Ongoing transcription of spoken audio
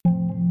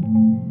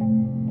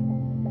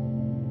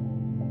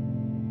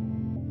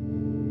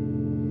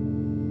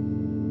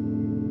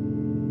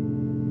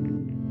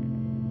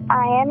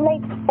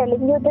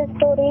telling you this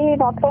story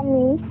not from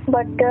me,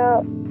 but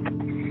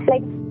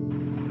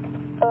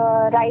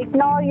right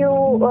now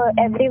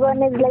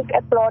everyone is like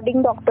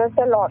applauding doctors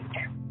a lot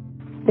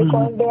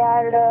because they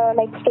are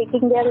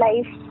taking their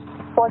life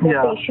for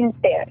the patients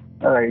there.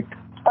 Right.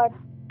 But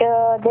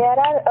there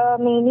are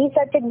many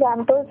such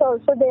examples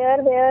also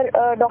there where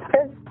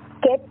doctors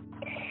get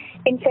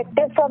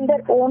infected from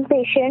their own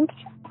patients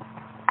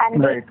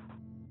and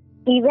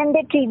even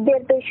they treat their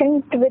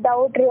patients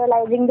without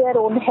realizing their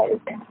own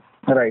health.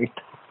 Right.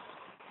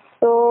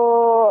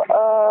 So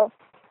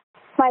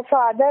my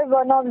father,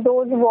 one of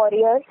those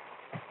warriors,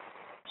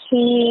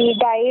 he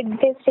died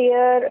this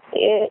year.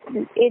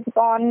 It's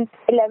on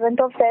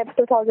 11th of Feb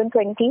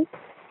 2020.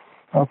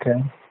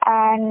 Okay.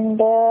 And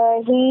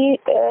he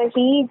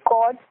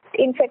got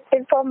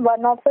infected from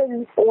one of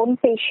his own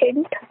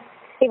patients.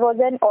 He was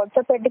an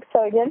orthopedic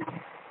surgeon.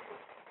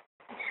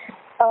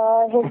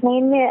 His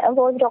name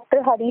was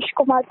Dr. Harish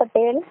Kumar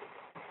Patel,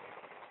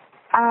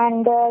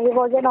 and he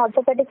was an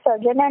orthopedic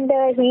surgeon, and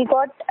he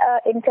got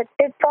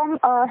infected from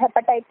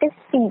hepatitis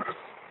C.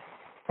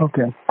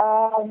 Okay.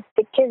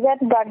 Which is a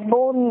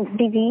blood-borne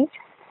disease,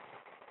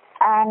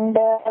 and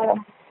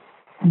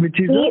which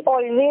is he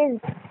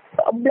always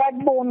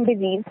blood-borne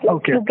disease.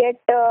 Okay. You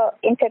get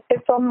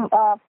infected from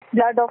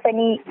blood of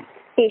any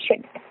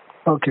patient.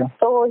 Okay.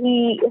 So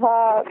he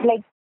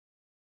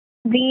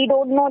we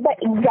don't know the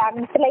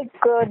exact the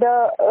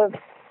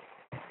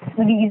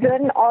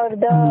reason or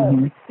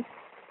the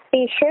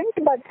patient,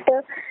 but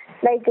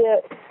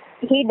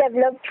he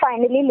developed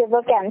finally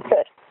liver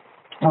cancer.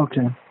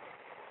 Okay.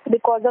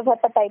 Because of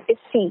hepatitis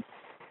C.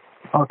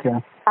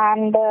 Okay.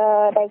 And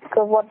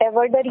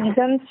whatever the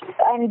reasons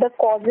and the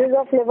causes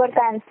of liver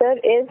cancer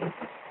is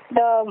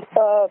the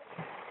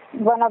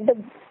one of the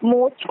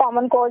most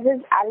common causes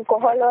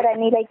alcohol or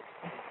any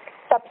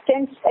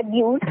substance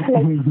abuse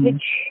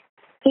which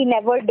he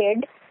never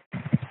did.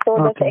 So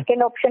the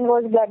second option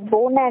was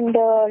bloodborne, and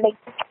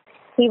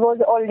he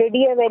was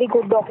already a very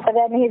good doctor,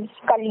 and his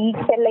colleagues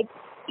said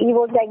he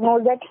was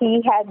diagnosed that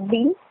he had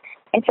been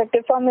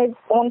infected from his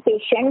own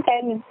patient,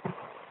 and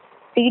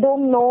we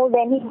don't know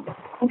when he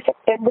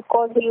infected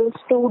because he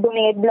used to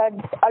donate blood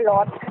a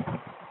lot.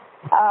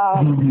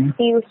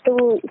 He used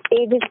to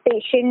save his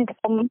patient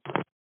from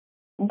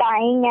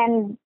dying,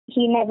 and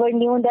he never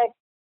knew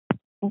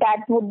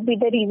that would be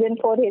the reason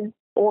for his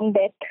own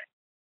death.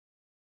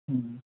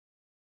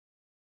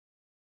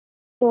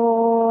 So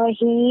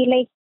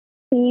he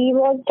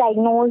was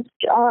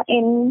diagnosed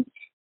in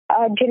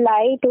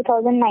July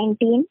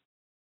 2019,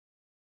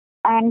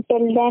 and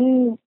till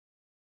then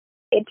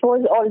it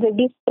was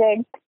already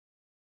spread.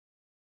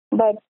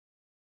 But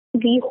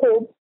we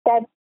hope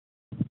that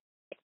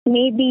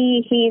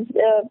maybe his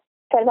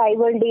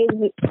survival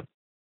days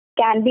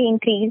can be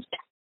increased.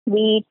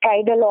 We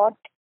tried a lot.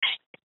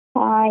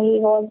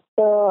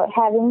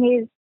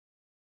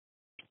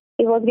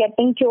 He was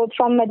getting cured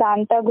from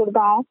Medanta,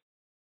 Gurgaon.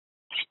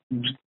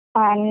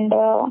 And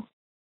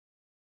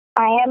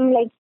I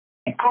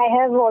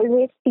have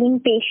always seen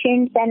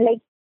patients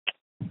and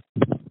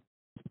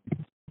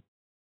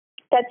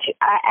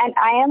and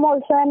I am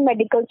also a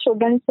medical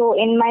student, so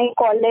in my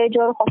college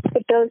or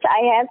hospitals,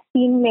 I have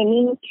seen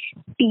many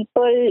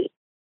people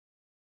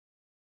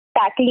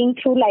tackling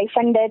through life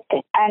and death,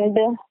 and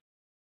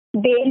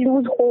they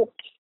lose hope.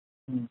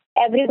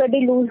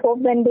 Everybody lose hope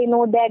when they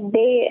know that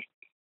they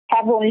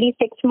have only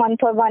 6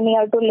 months or 1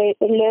 year to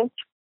live.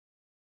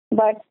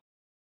 But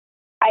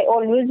I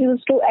always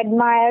used to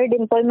admire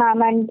Dimple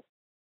ma'am and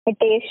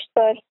Hitesh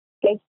sir.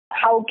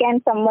 How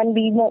can someone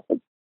be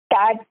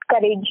that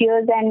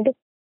courageous and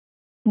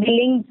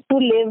willing to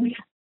live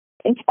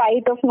in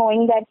spite of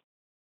knowing that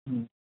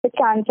the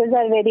chances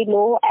are very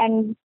low?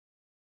 And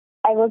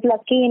I was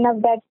lucky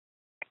enough that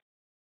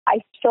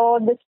I saw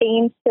the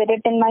same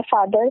spirit in my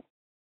father.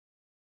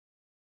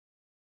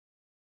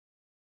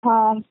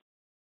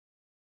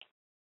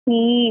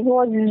 He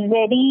was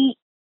very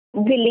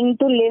willing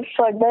to live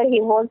further.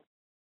 He was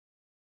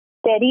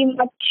very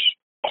much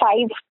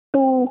thrived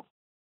to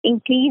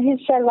increase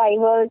his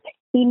survival.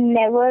 He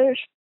never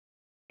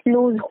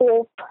lose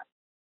hope.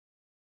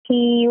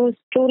 He used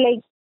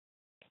to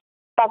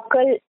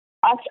buckle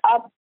us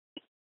up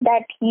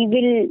that he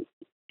will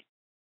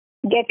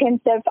get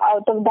himself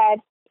out of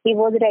that. He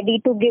was ready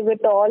to give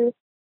it all,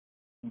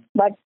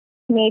 but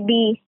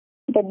maybe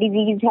the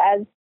disease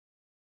has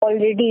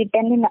already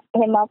eaten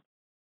him up.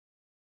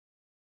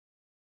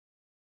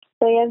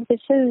 So yes,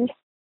 this is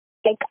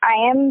I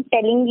am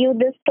telling you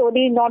this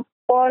story not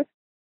for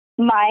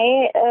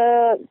my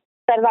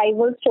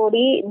survival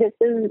story. This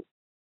is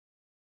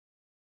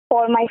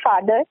for my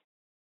father.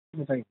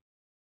 Right.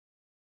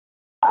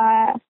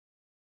 I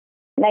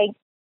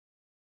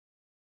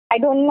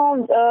don't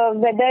know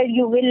whether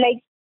you will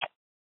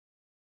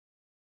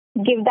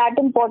give that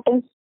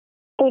importance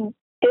to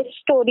this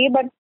story,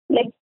 but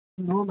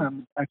no,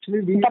 ma'am.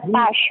 Actually, the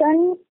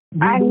passion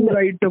do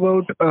write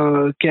about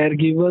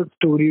caregiver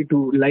story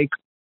too,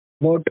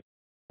 what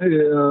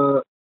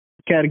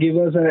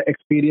caregivers are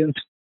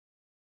experienced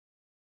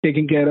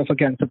taking care of a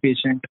cancer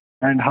patient.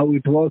 and how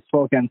it was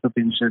for cancer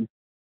patients.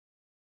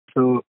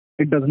 So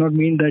it does not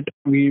mean that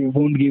we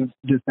won't give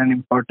this an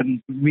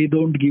important. We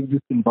don't give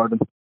this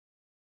importance.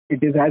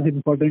 It is as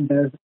important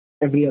as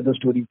every other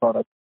story for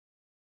us.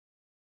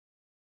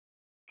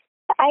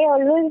 I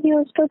always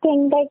used to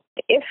think that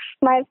if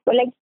I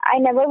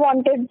never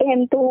wanted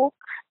him to,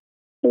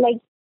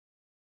 like,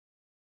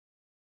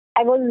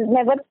 I was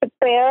never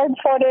prepared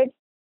for it.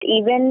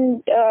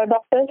 Even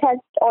doctors had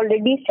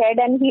already said,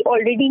 and he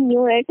already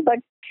knew it, but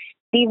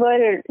we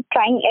were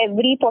trying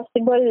every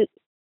possible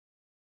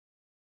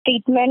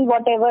treatment,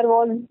 whatever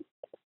was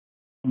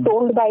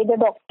told by the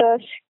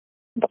doctors.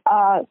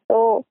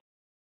 So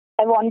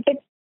I wanted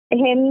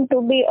him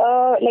to be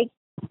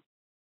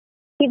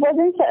he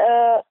wasn't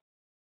a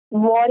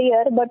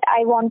warrior, but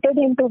I wanted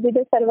him to be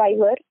the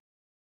survivor.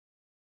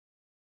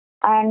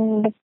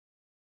 And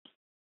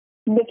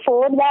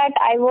before that,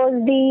 I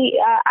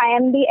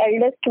am the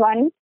eldest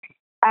one,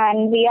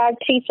 and we are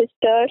three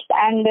sisters,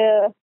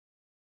 and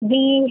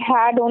we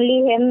had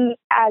only him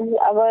as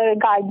our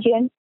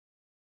guardian.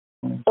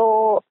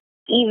 So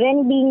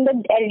even being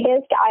the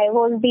eldest, I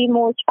was the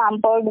most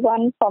pampered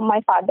one from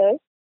my father.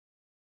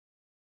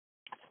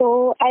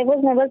 So I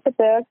was never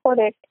prepared for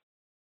it.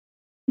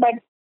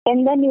 But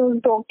when the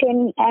news broke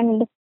in,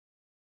 and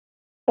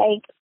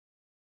like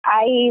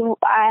I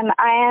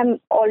am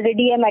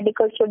already a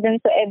medical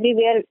student, so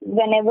everywhere,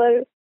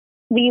 whenever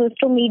we used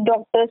to meet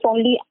doctors,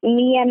 only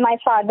me and my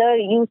father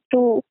used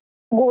to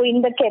go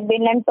in the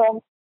cabin and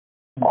talk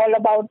all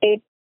about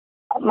it.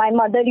 My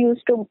mother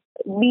used to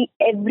be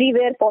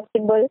everywhere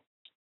possible.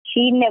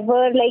 She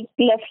never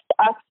left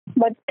us,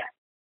 but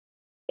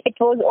it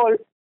was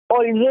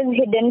always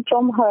hidden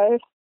from her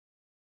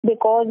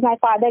because my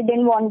father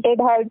didn't wanted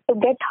her to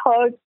get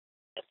hurt,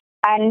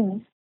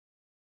 and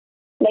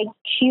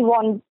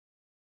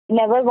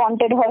never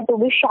wanted her to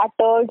be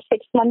shattered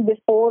 6 months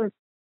before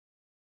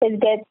his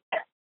death.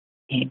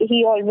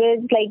 He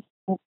always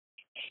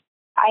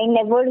I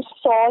never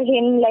saw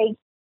him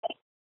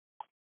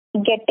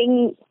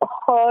getting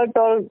hurt,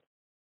 or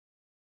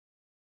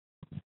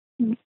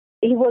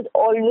he was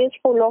always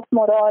full of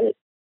morale.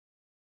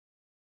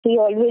 He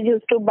always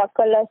used to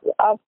buckle us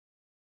up.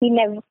 He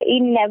never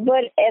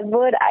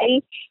ever,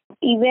 I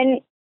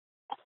even,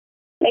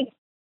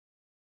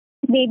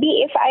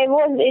 maybe if I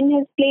was in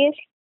his place,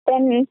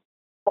 then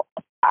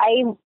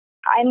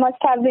I must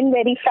have been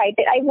very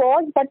frightened. I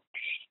was, but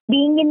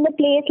being in the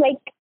place,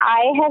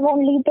 I have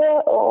only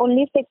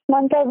 6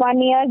 months or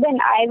 1 year, then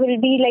I will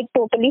be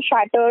totally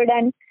shattered,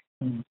 and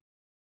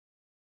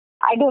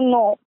I don't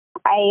know.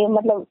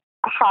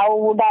 How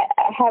would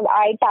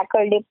I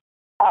tackled it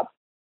up?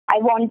 I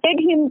wanted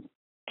him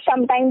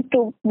sometimes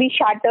to be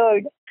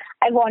shattered.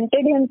 I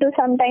wanted him to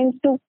sometimes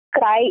to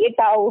cry it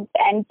out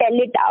and tell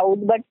it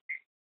out, but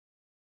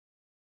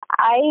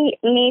I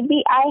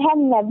have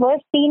never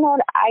seen, or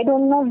I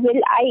don't know,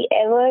 will I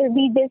ever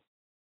be this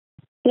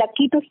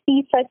lucky to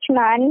see such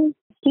man.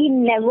 He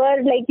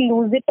never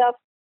lose it up.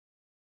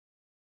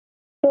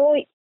 So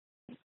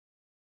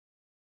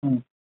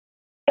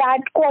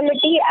that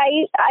quality,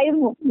 I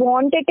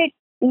wanted it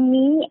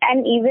me,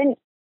 and even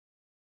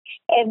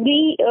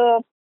every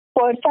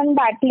person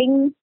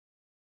battling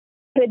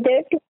with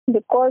it,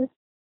 because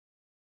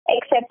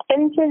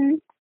acceptance is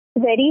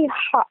very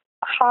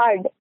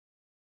hard,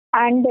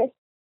 and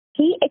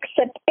he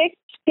accepted.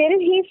 Still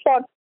he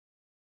fought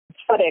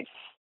for it.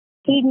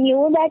 He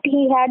knew that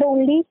he had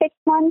only 6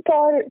 months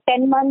or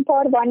 10 months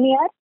or 1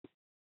 year,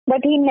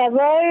 but he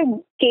never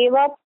gave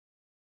up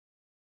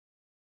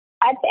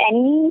at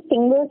any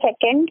single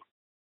second.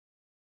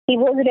 He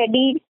was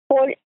ready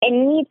for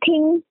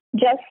anything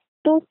just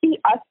to see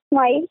us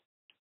smile.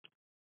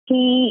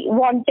 He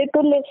wanted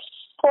to live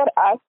for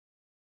us.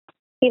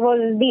 He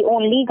was the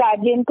only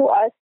guardian to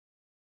us.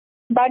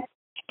 But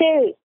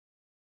still,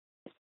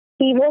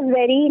 he was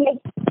very,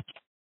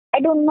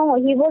 I don't know,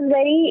 he was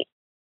very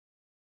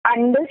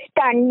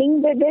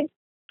understanding with it.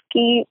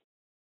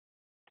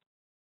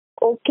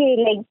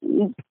 Okay,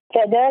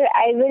 whether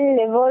I will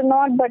live or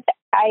not, but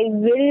I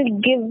will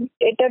give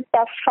it a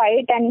tough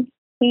fight, and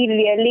he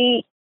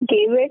really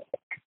gave it.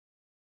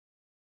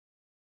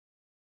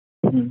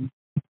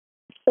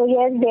 So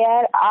yes,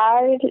 there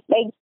are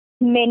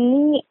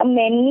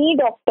many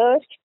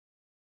doctors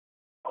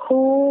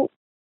who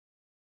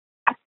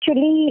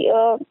actually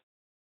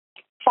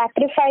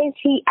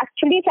sacrificed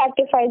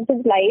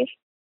his life,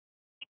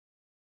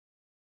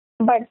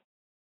 but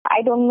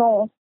I don't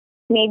know,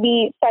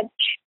 maybe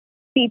such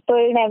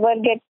people never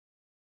get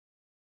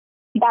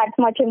that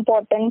much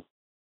importance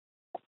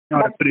or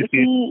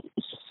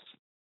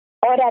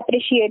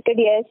appreciated,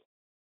 yes.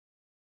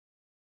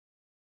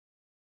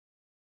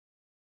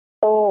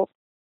 So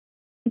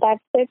that's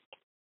it.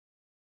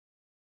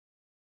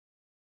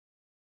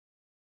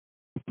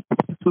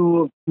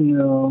 So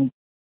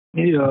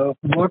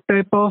what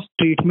type of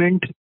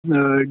treatment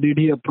did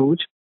he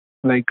approach,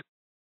 like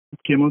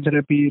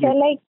chemotherapy? So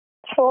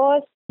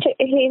first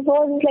he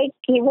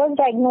was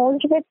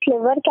diagnosed with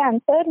liver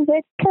cancer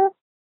with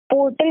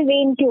portal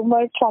vein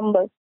tumor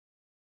thrombus.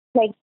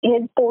 like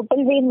his portal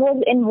vein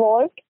was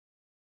involved.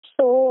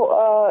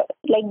 So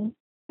like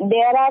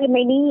there are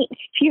only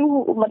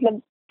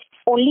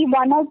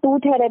 1 or 2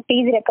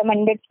 therapies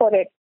recommended for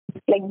it.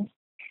 Like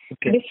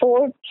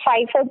before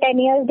 5 or 10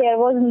 years, there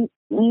was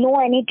no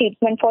any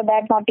treatment for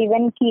that, not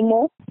even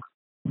chemo.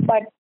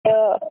 But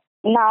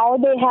now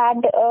they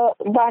had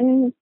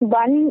one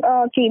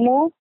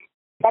chemo,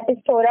 that is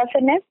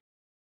sorafenib,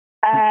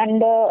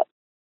 and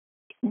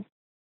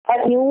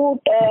a new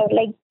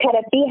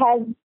therapy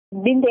has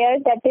been there,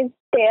 that is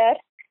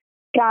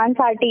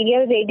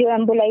transarterial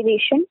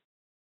radioembolization.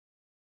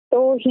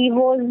 So he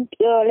was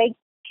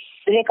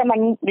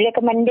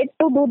recommended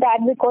to do that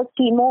because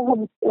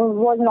chemo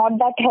was not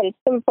that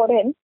helpful for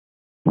him.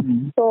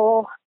 Mm-hmm.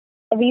 So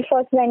we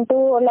first went to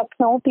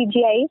Lucknow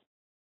PGI,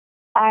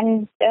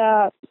 and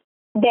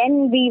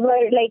then we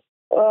were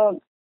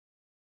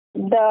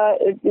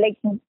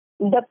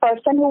the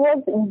person who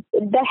was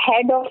the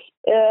head of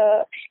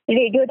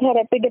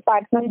radiotherapy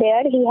department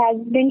there, he has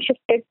been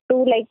shifted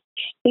to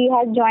he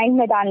has joined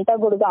Medanta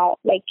Gurgaon.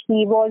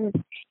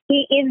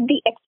 He is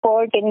the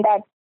expert in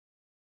that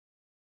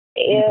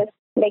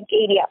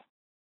area.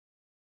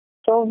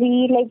 So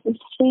he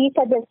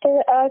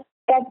suggested us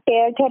that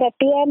pair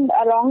therapy and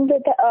along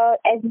with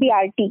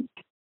SBRT.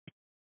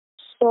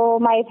 So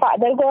my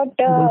father got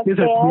care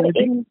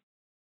in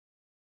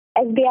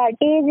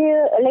SBRT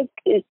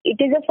is it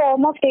is a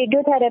form of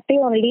radiotherapy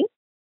only,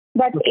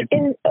 but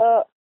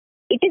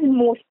it is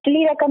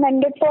mostly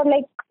recommended for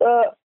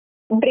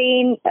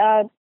brain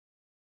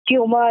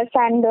tumors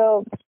and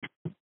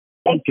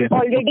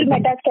already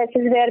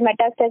metastasis, where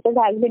metastasis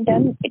has been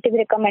done. It is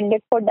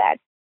recommended for that.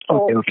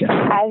 So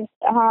as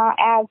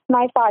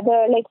my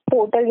father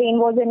portal vein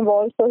was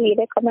involved, so he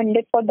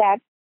recommended for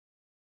that.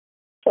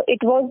 So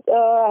it was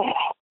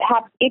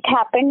it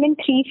happened in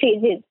 3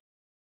 phases.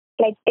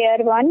 Tier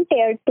 1,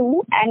 Tier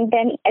 2, and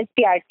then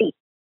SPRT.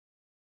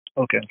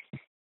 Okay.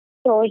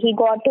 So he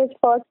got his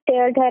first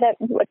Tier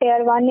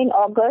 1 in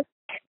August,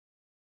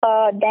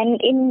 then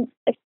in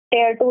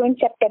Tier 2 in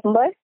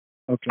September,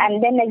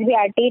 and then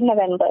SBRT in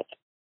November.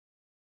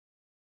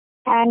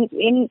 And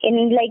in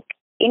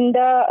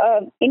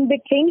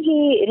between,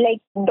 he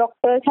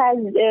doctors has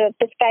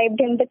prescribed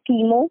him the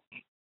chemo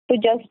to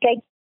just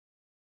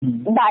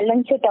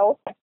balance it out.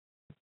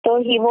 So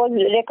he was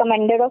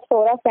recommended of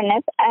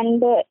sorafenib,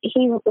 and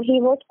he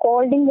was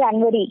called in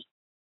January.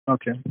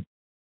 Okay.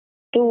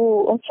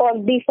 For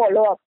the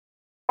follow up,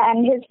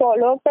 and his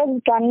follow up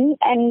was done,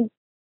 and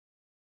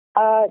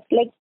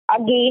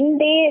again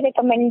they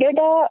recommended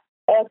a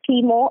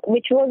chemo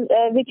which is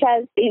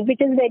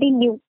very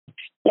new.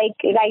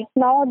 Right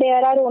now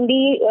there are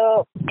only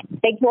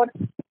what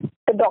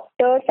the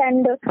doctors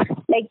and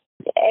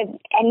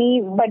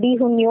anybody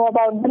who knew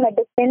about the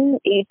medicine,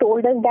 he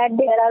told us that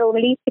there are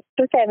only 6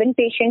 to 7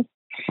 patients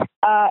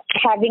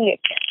having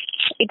it.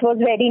 It was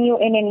very new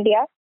in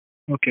India.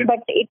 Okay.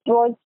 But it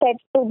was said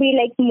to be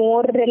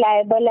more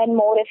reliable and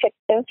more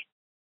effective.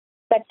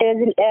 That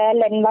is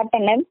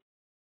lenvatinib.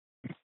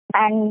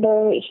 And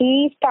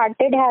he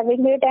started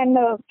having it, and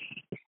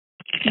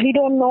we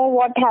don't know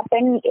what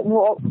happened.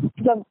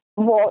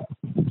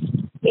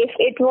 If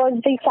it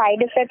was the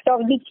side effect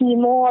of the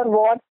chemo or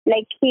what,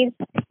 his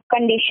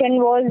condition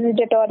was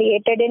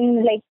deteriorated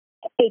in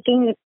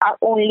taking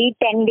only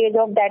 10 days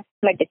of that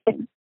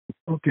medicine.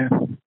 Okay.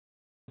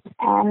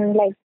 And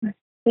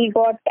he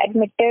got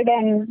admitted,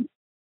 and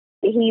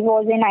he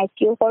was in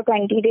ICU for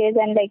 20 days,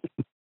 and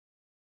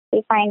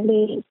he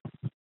finally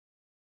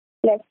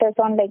left us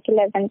on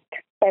 11th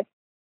Feb.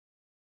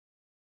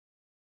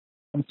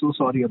 I'm so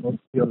sorry about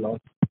your loss.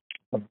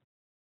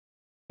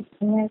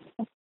 Yes.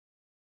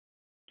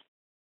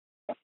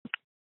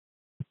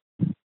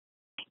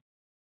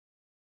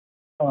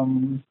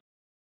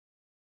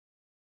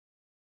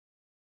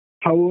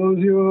 How was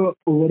your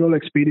overall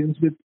experience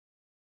with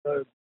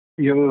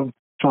your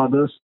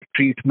father's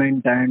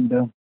treatment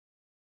and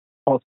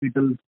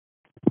hospital?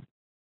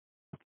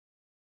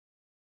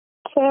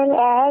 Well,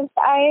 as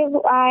I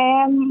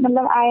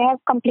have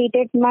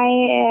completed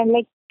my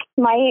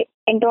my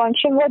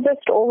internship was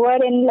just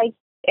over in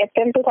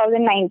April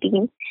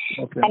 2019,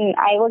 and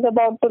I was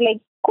about to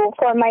go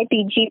for my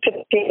PG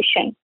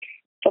preparation.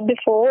 So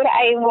before,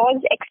 I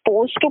was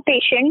exposed to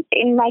patients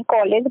in my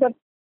college, but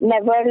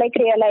never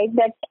realized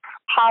that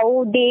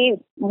how they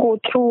go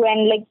through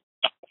and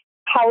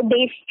how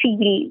they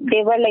feel.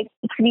 They were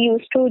we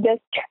used to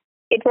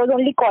it was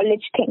only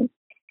college thing.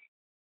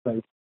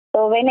 Right.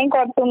 So when I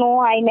got to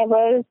know, I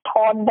never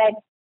thought that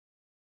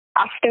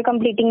after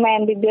completing my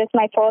MBBS,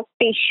 my first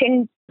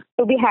patient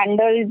to be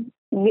handled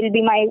will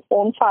be my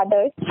own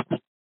father.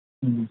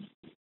 Mm-hmm.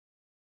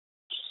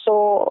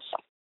 So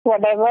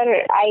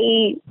whatever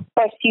I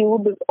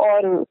pursued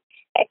or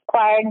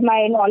acquired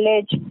my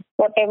knowledge,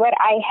 whatever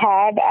I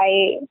had,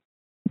 I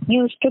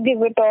used to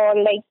give it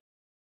all.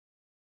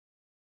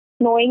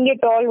 Knowing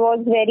it all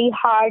was very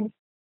hard.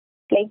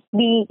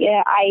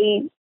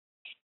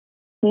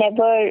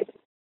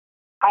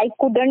 I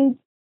couldn't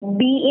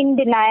be in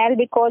denial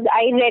because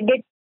I read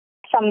it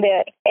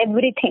somewhere.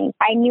 Everything.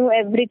 I knew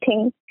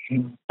everything.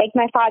 Like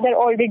my father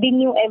already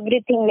knew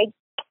everything. Like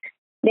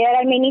there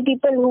are many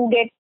people who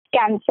get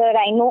cancer.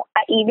 I know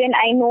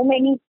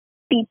many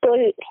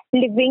people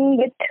living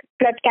with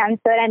blood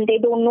cancer and they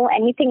don't know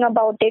anything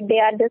about it. They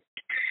are just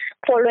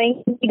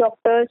following the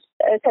doctor's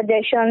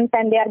suggestions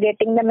and they are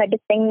getting the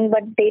medicine,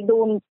 but they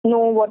don't know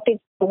what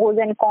its pros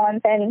and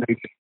cons and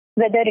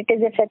whether it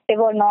is effective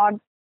or not.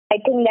 I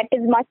think that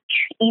is much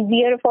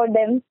easier for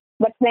them.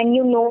 But when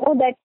you know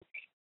that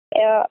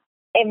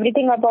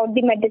everything about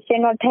the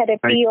medicine or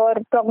therapy or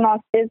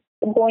prognosis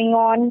going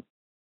on,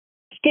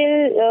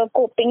 still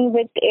coping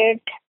with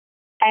it,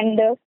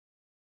 and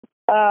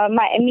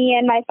me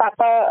and my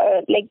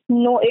papa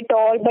know it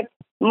all, but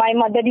my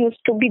mother used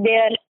to be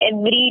there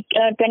every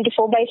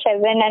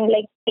 24/7, and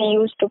he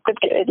used to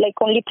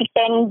only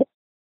pretend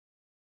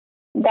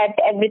that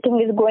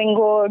everything is going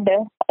good,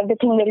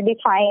 everything will be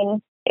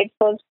fine. It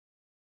was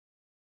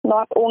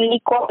not only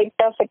quite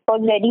tough, it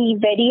was very,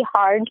 very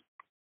hard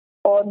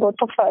for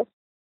both of us.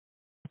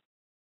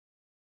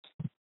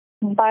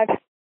 But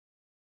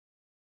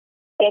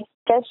it's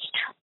just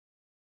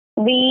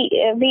we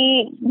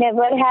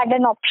never had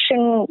an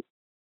option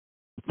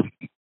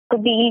to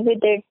deal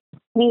with it.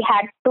 We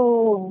had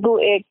to do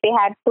it. We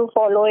had to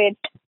follow it.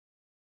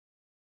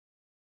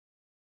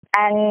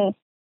 And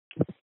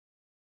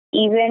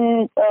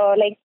even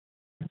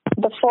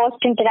the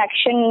first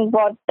interaction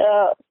with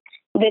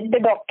the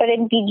doctor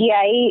in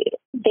PGI,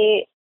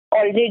 they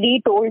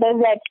already told us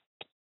that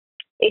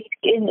it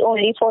is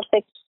only for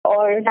 6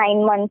 or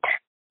 9 months.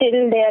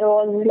 Still there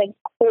was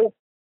hope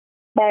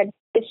that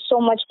there's so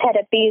much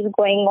therapy is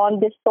going on,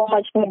 there's so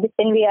much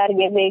medicine we are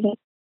giving.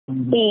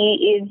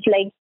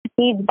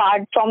 He's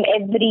barred from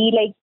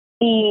every,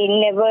 he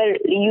never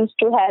used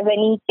to have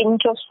any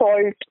pinch of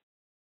salt.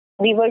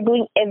 We were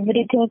doing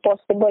everything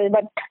possible,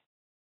 but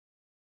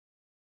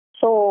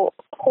so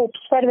hopes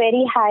were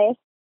very high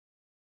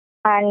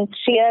and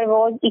fear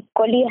was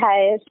equally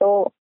high.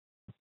 So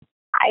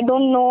I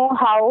don't know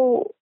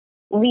how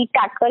we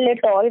tackle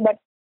it all, but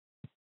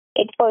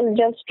it was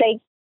just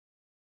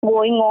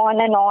going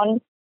on and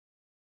on.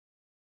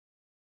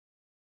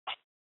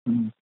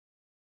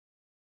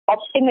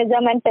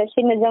 Optimism and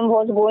pessimism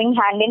was going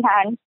hand in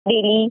hand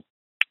daily.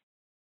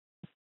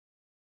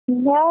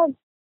 Yeah,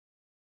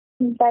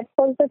 that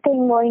was the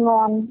thing going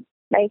on.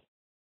 I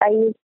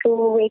used to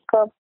wake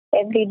up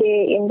every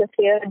day in the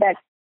fear that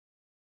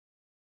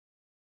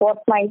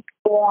what might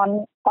go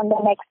on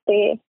the next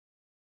day.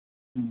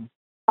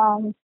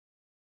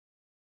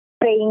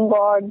 Praying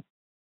God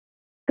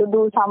to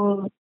do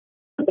some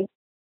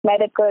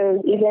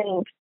miracle.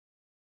 Even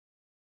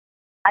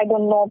I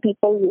don't know,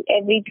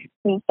 every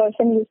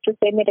person used to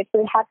say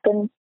miracle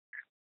happens,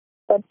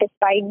 but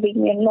despite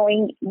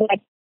knowing that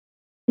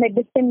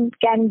medicine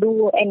can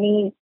do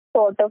any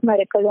sort of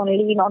miracle,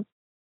 only not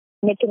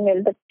anything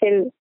else, but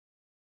still.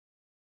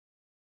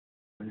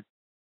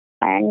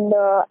 And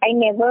I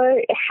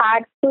never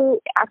had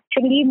to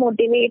actually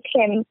motivate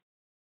him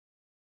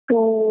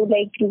to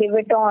live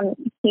it on.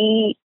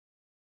 He,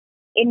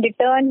 in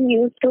return, he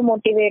used to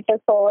motivate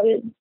us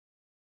all.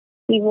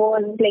 He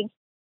was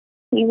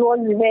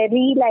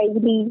very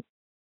lively.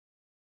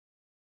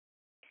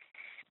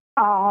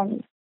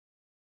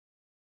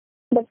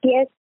 But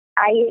yes,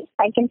 I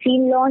can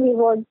feel now he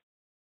was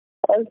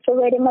also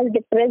very much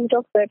depressed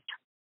of it.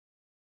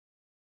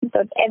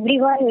 But every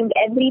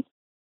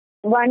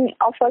one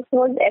of us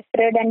was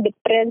afraid and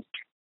depressed,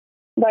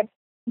 but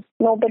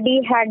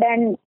nobody had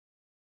an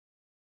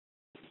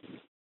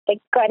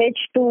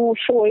courage to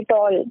show it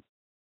all.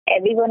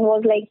 Everyone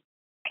was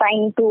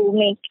trying to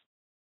make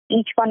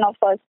each one of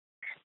us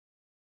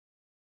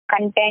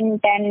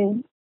content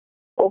and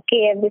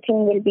okay,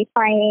 everything will be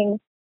fine.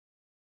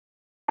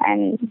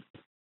 And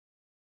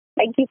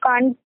you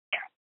can't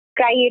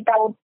cry it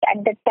out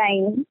at that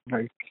time.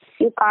 Right.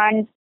 You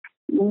can't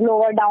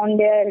lower down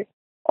their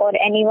or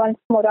anyone's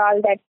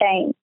morale that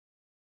time.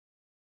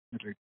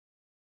 Right.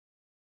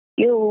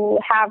 You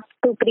have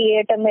to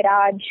create a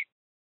mirage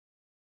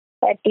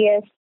that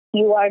yes,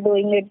 you are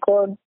doing it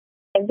good.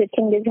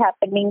 Everything is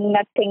happening.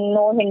 Nothing,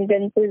 no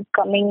hindrances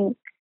coming.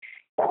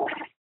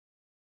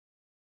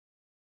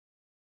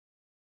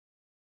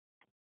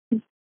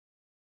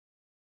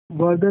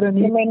 Were there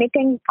any? Many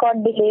things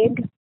got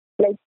delayed.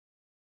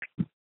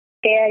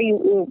 There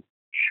you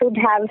should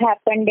have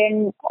happened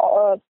in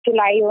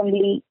July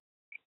only.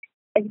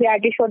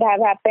 SBRT should have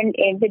happened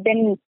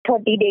within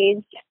 30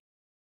 days.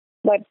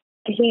 But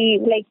he,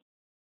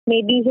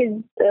 maybe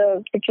his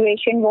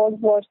situation was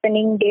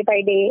worsening day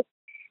by day.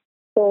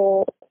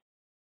 So,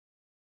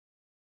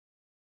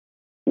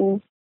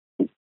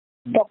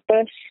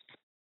 doctors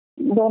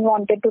don't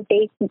wanted to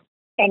take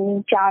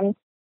any chance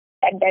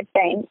at that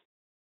time.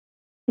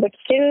 But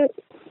still,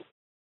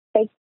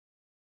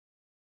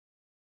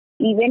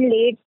 even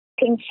late,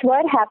 things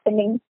were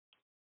happening.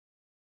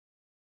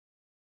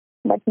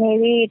 But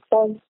maybe it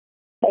was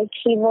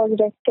he was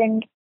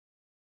destined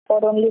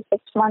for only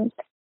 6 months.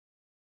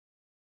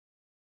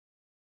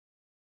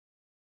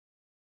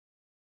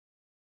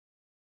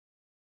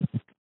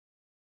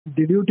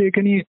 Did you take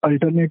any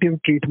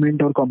alternative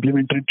treatment or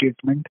complementary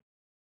treatment?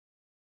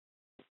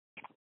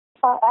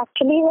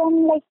 Actually,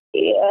 when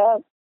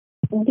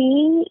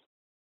we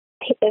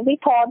we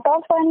thought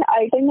of an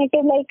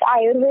alternative like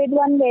Ayurved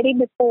one very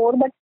before,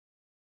 but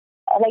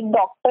like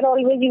doctor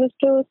always used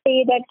to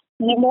say that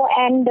chemo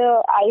and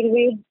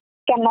Ayurved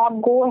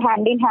cannot go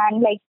hand in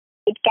hand. Like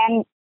it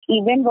can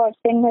even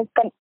worsen his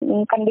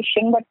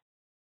condition. But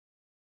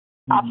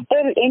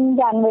after in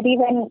January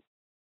when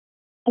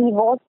he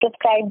was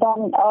prescribed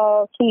on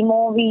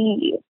chemo,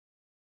 we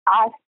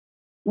asked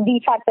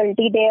the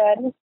faculty there,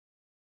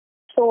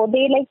 so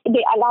they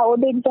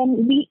allowed it.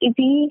 Then we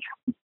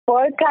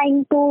were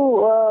trying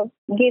to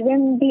give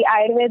him the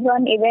Ayurved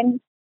one. Even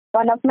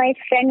one of my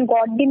friend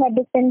got the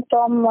medicine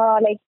from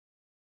I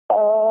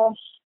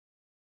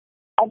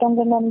don't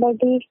remember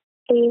the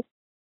place.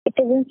 It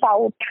is in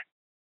South.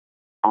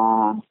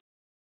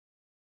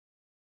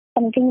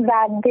 Something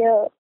bad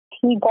there.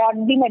 He got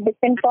the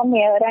medicine from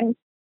here, and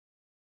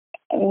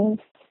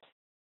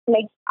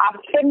like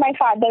after my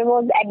father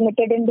was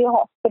admitted in the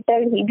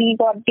hospital, we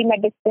got the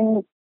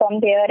medicine from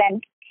there,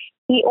 and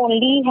he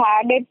only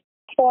had it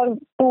for 2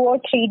 or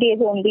 3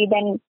 days only.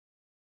 Then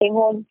it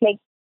was like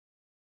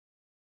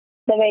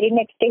the very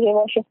next day he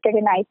was shifted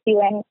in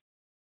ICU,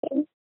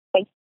 and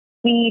like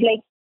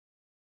we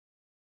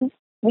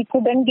we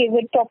couldn't give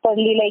it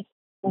properly. Like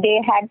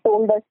they had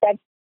told us that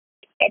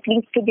at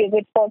least to give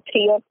it for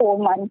 3 or 4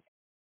 months,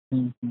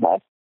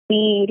 but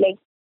we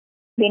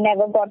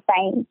never got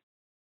time.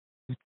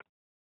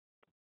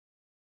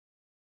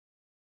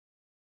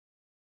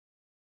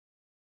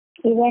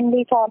 Even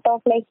we thought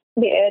of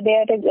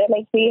there is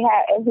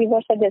we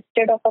were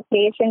suggested of a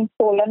place in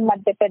Solan,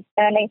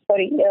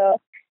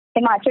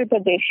 Himachal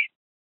Pradesh,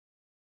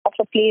 of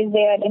a place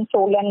there in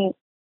Solan.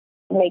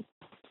 Like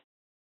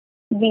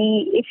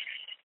we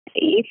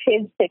if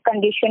his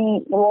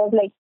condition was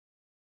like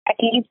at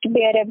least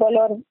bearable,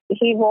 or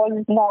he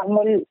was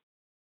normal,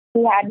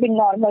 he had been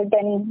normal,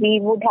 then we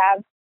would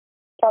have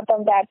thought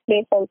of that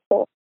place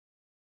also.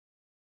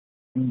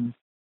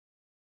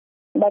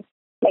 But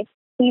like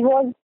he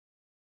was,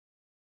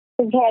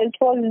 his health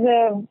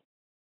was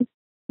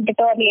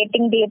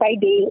deteriorating day by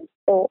day,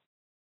 so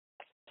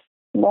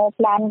no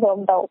plan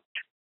worked out.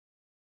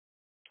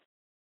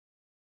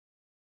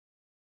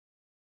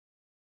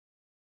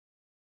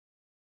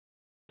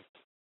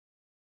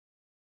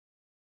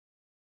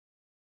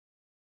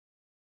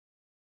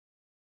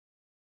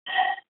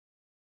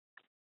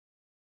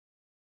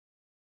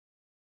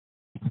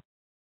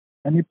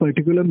 Any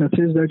particular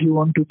message that you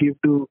want to give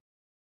to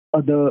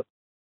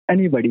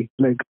anybody,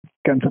 like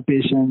cancer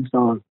patients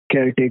or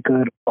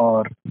caretaker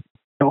or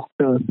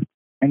doctors,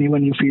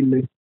 anyone you feel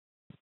like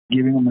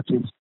giving a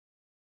message?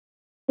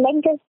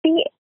 Like just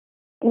be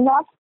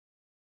not,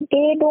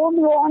 they don't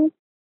want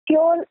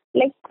your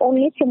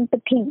only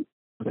sympathy.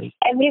 Right.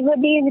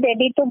 Everybody is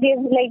ready to give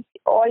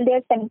all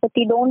their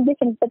sympathy. Don't be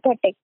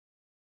sympathetic.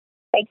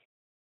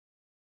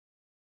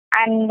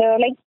 And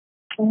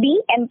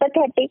be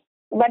empathetic,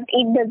 but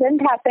it doesn't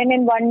happen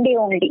in one day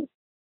only.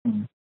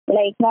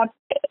 Not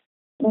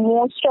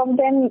most of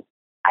them,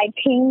 I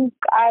think,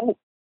 are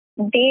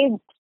they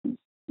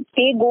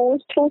go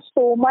through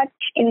so much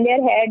in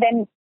their head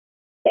and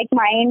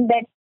mind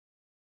that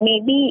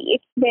maybe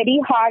it's very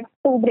hard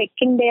to break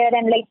in there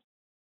and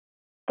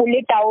pull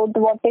it out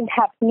what is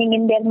happening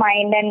in their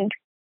mind and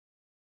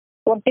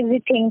what is he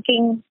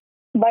thinking.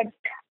 But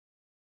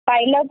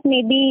by luck,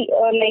 maybe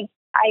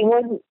I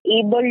was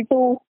able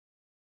to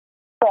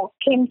talk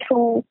him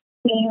through.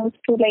 He used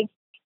to say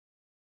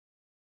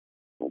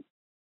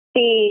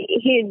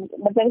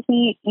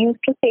he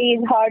used to say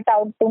his heart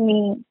out to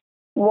me,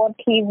 what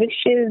he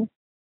wishes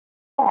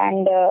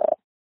and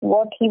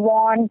what he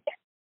wants,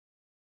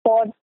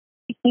 what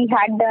he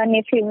had done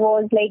if he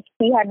was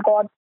he had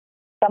got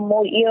some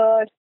more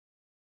years.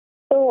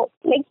 So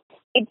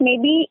it may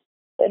be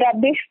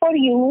rubbish for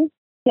you,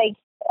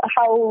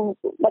 how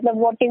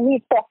what is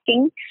he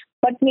talking,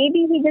 but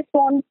maybe he just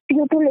wants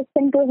you to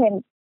listen to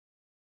him,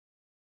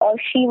 or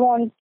she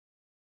wants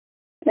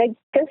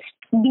just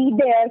be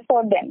there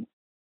for them.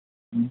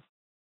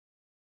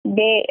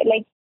 They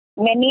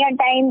many a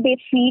time they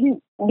feel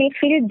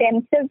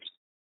themselves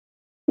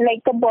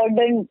like a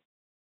burden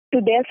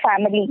to their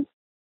family,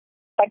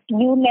 but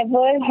you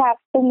never have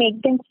to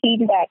make them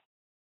feel that.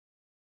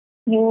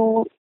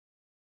 You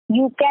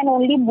can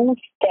only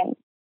boost them.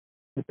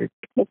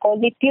 Because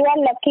if you are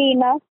lucky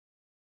enough,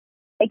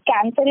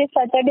 cancer is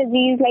such a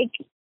disease,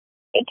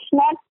 it's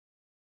not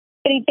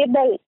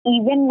treatable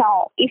even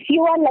now. If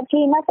you are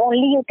lucky enough,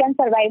 only you can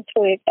survive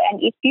through it.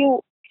 And if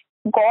you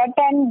got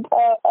an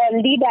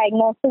early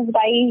diagnosis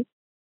by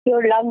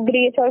your luck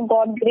grace or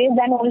God grace,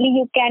 then only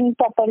you can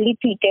properly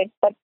treat it.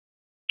 But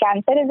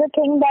cancer is a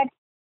thing that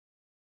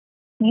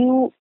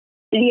you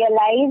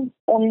realize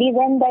only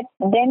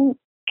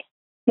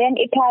then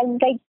it has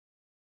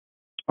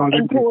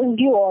imposed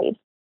you all.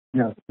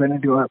 Yeah,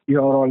 when you are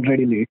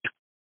already late.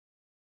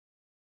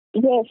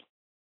 Yes.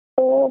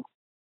 So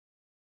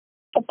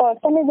the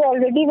person is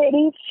already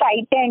very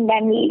frightened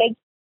and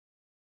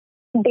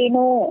they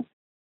know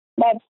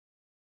that,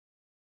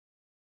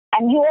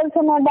 and you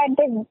also know that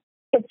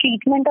the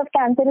treatment of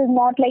cancer is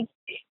not like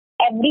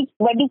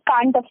everybody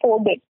can't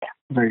afford it.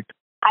 Right.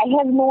 I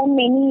have known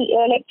many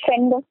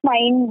friend of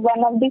mine,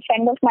 one of the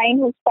friend of mine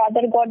whose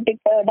father got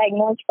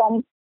diagnosed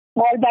from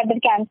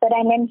gallbladder cancer,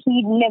 and then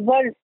he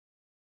never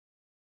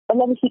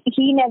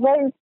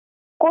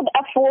could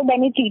afford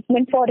any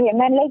treatment for him,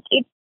 and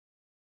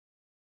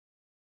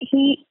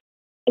he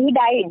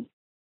died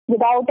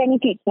without any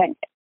treatment.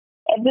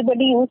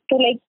 Everybody used to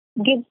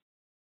give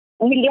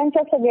millions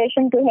of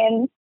suggestions to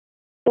him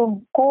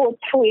to go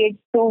through it,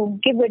 to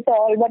give it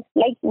all, but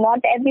not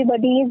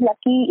everybody is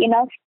lucky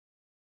enough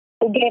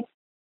to get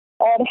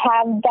or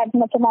have that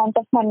much amount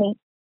of money.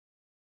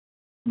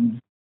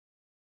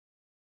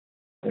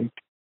 Right.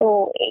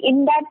 So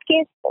in that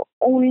case,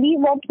 only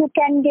what you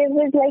can give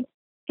is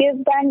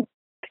give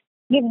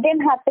them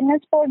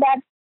happiness for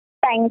that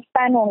time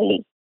span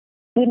only.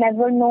 You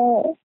never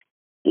know.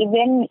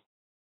 Even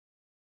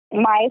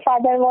my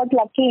father was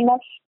lucky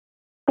enough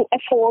to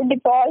afford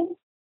it all,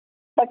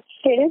 but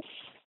still,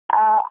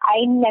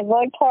 I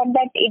never thought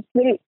that it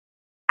will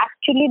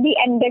actually be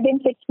ended in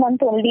 6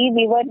 months only.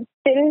 We were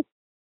still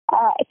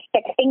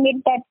expecting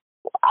it that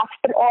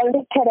after all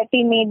the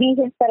therapy, maybe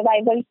his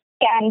survival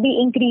can be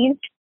increased.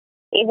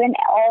 Even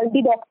all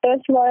the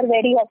doctors were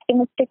very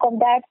optimistic of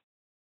that.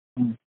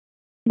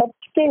 But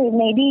still,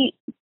 maybe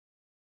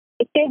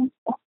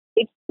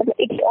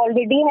it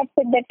already had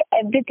said that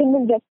everything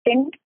is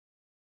destined.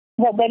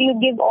 Whether you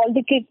give all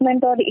the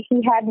treatment or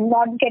he had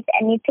not get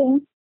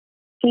anything,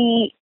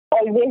 he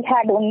always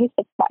had only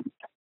 6 months.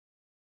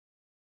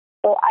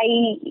 So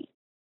I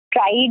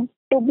tried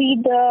to be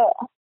the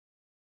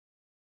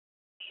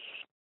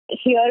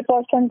here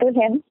person to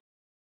him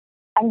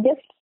and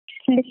just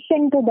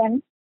listen to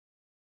them.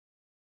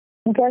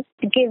 Just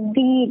give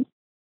the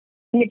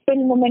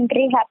little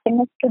momentary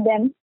happiness to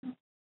them.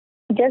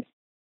 Just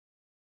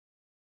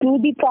do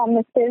the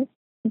promises.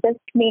 Just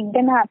make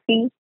them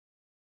happy.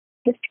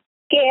 Just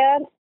care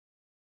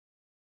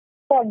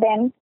for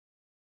them.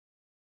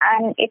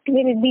 And it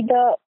will be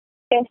the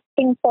best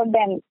thing for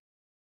them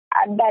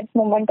at that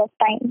moment of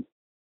time.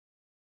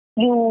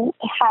 You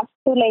have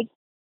to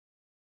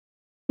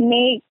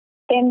make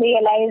them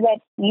realize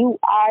that you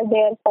are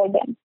there for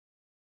them.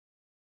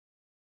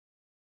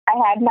 I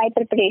had my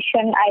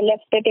preparation. I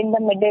left it in the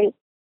middle.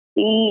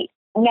 He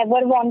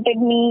never wanted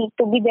me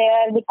to be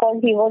there because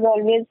he was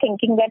always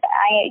thinking that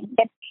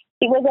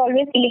he was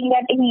always feeling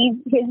that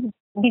his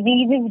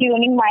disease is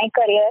ruining my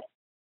career.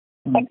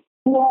 But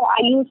no,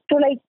 I used to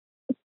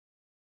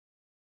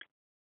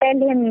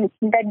tell him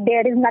that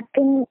there is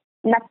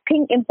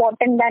nothing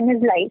important than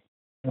his life.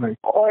 Right.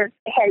 Or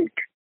health.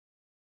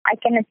 I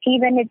can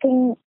achieve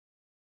anything,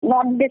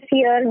 not this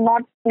year,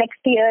 not next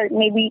year,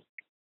 maybe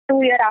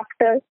 2 years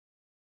after.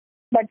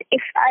 But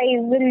if I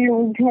will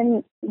lose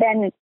him,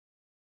 then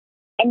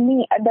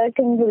any other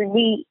thing will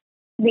be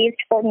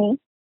waste for me.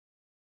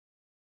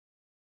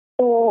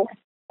 So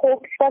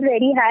hopes were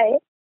very high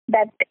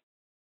that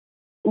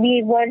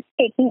we were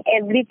taking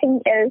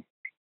everything else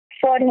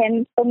for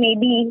him. So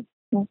maybe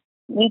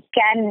we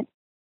can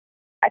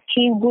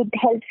achieve good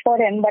health for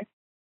him. But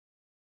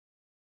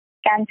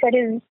cancer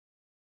is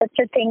such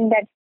a thing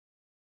that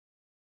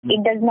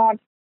it does not.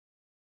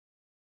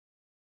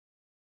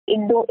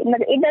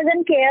 It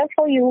doesn't care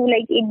for you.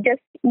 It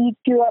just eat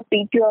you up,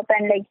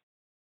 and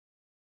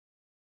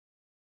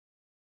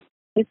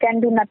you can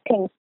do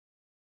nothing.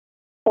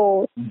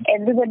 So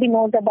everybody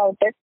knows about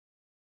it.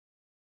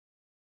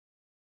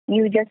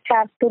 You just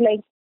have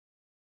to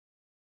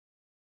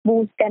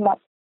boost them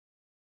up.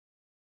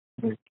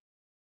 Right.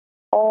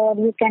 Or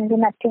you can do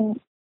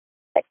nothing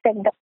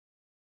except that.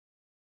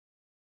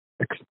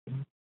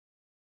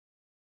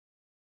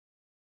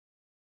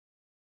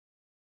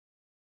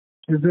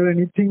 Is there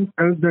anything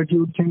else that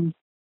you think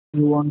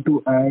you want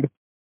to add?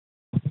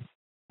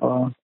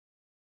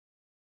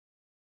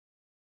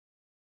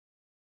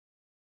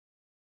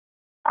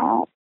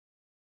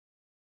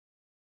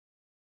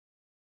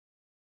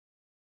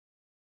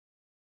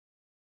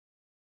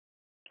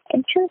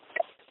 It's just,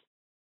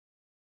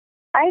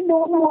 I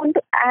don't want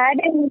to add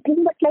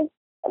anything, but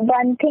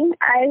one thing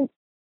I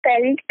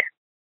felt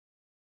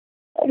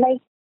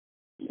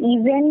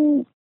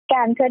even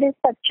cancer is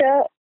such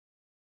a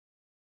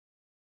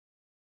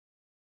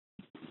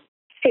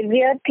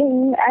severe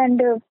thing,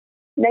 and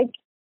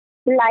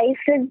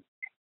life is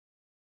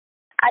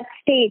at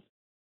stake.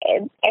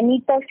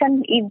 Any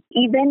person,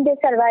 even they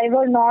survive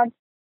or not,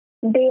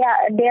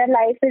 their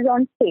life is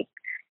on stake.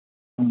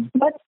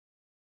 But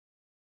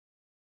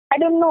I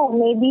don't know,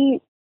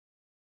 maybe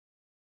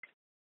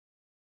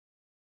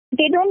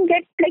they don't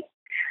get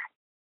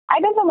I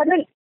don't know, but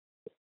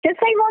just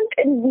I want,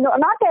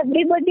 not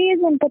everybody is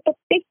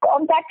empathetic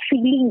of that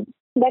feeling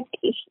that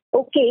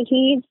okay,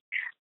 he's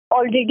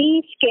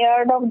already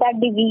scared of that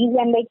disease,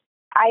 and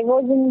I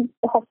was in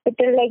the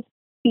hospital,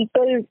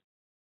 people,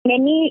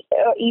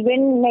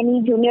 even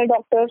many junior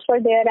doctors were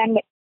there,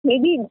 and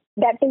maybe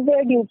that is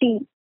their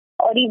duty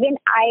or even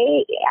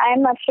I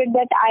am afraid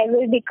that I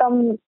will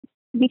become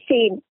the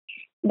same.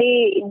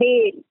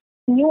 They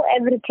knew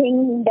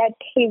everything that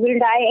he will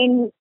die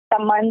in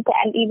a month,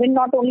 and even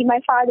not only my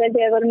father,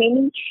 there were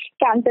many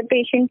cancer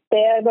patients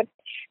there, but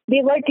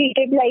they were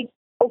treated like,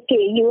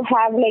 okay, you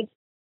have like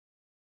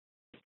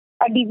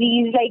a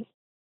disease, like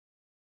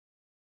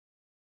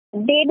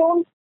they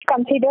don't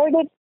consider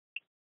it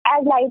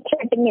as life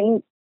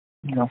threatening.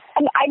 Yeah.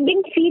 And I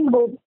didn't feel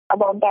good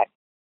about that.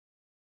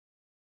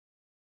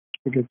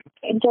 Okay.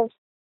 It just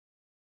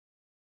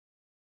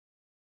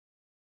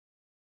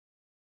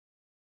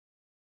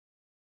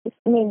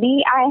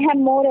maybe I have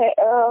more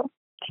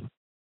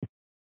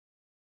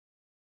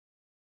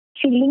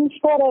feelings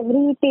for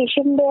every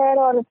patient there,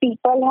 or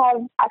people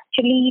have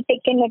actually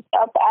taken it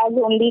up as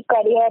only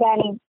career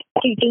and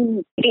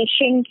treating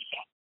patients.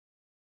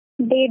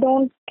 They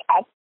don't.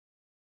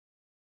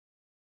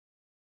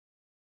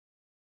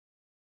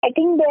 I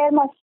think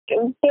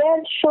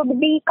there should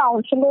be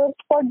counselors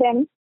for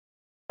them.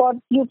 What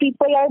you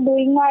people are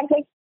doing are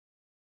like,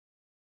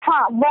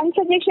 one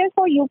suggestion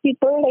for you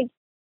people, like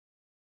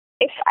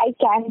if I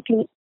can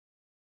please,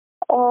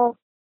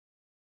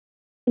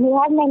 we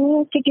have many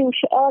institutions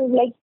or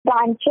like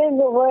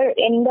branches over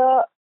in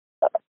the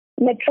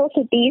metro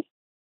cities.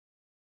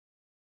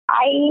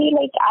 I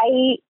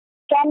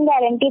can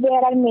guarantee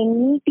there are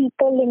many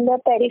people in the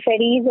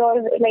peripheries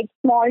or like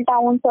small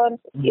towns or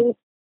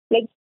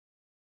like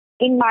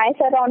in my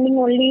surrounding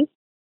only.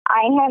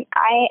 I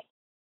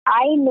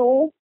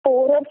know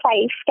 4 or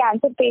 5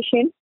 cancer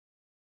patients,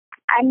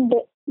 and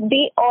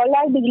they all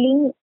are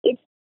dealing it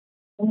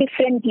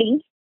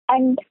differently,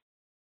 and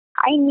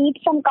I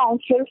need some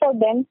counsel for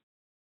them.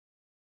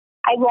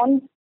 I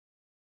want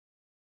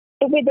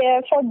to be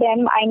there for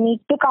them. I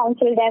need to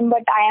counsel them,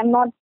 but I am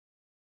not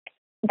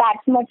that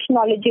much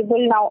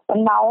knowledgeable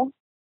now.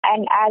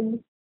 And as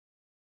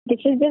this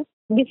is a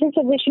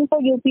vision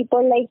for you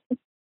people. Like,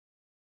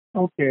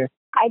 Okay.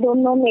 I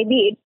don't know.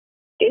 Maybe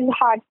it is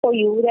hard for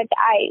you that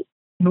I.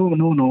 No,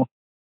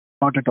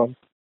 not at all.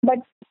 But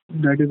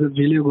that is a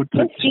really good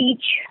just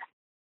reach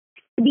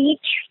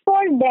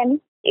for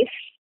them if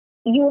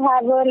you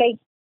have a like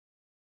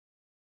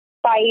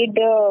side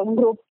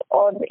group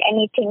or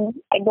anything.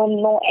 I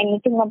don't know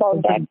anything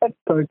about that, but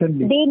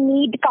certainly they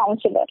need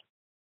counselor.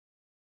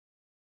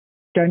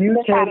 Can you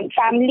the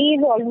family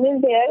is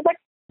always there,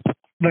 but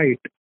right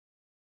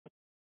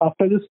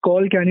after this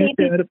call, can you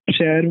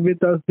share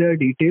with us their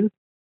details?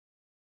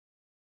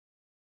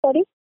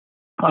 Sorry?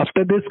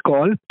 After this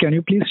call, can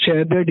you please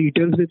share their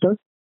details with us?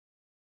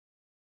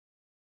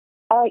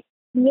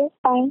 Yes,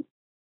 fine.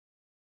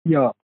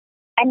 Yeah.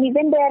 And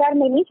even there are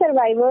many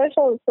survivors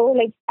also.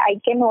 Like I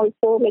can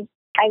also like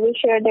I will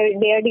share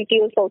their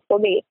details also.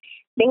 They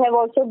have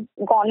also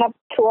gone up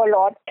through a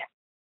lot.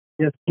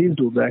 Yes, please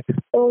do that.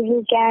 So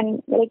you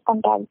can like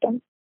contact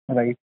them.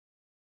 Right.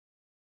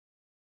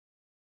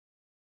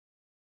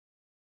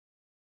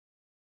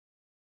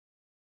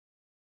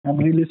 I'm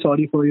really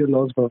sorry for your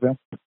loss, Bhavya.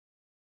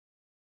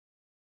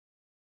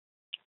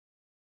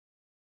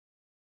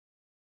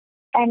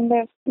 And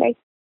like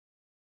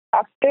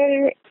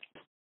after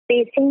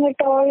facing it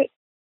all,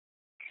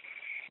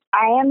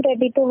 I am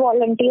ready to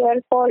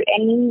volunteer for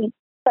any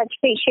such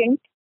patient.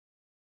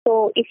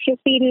 So if you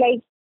feel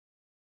like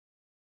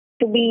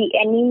to be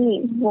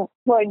any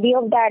worthy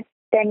of that,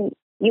 then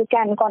you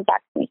can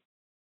contact me.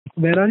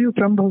 Where are you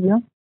from,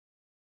 Bhavya?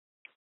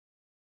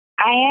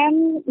 I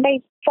am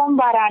like from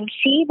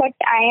Varanasi, but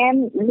I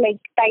am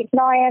like right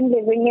now I am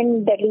living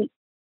in Delhi.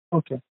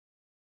 Okay.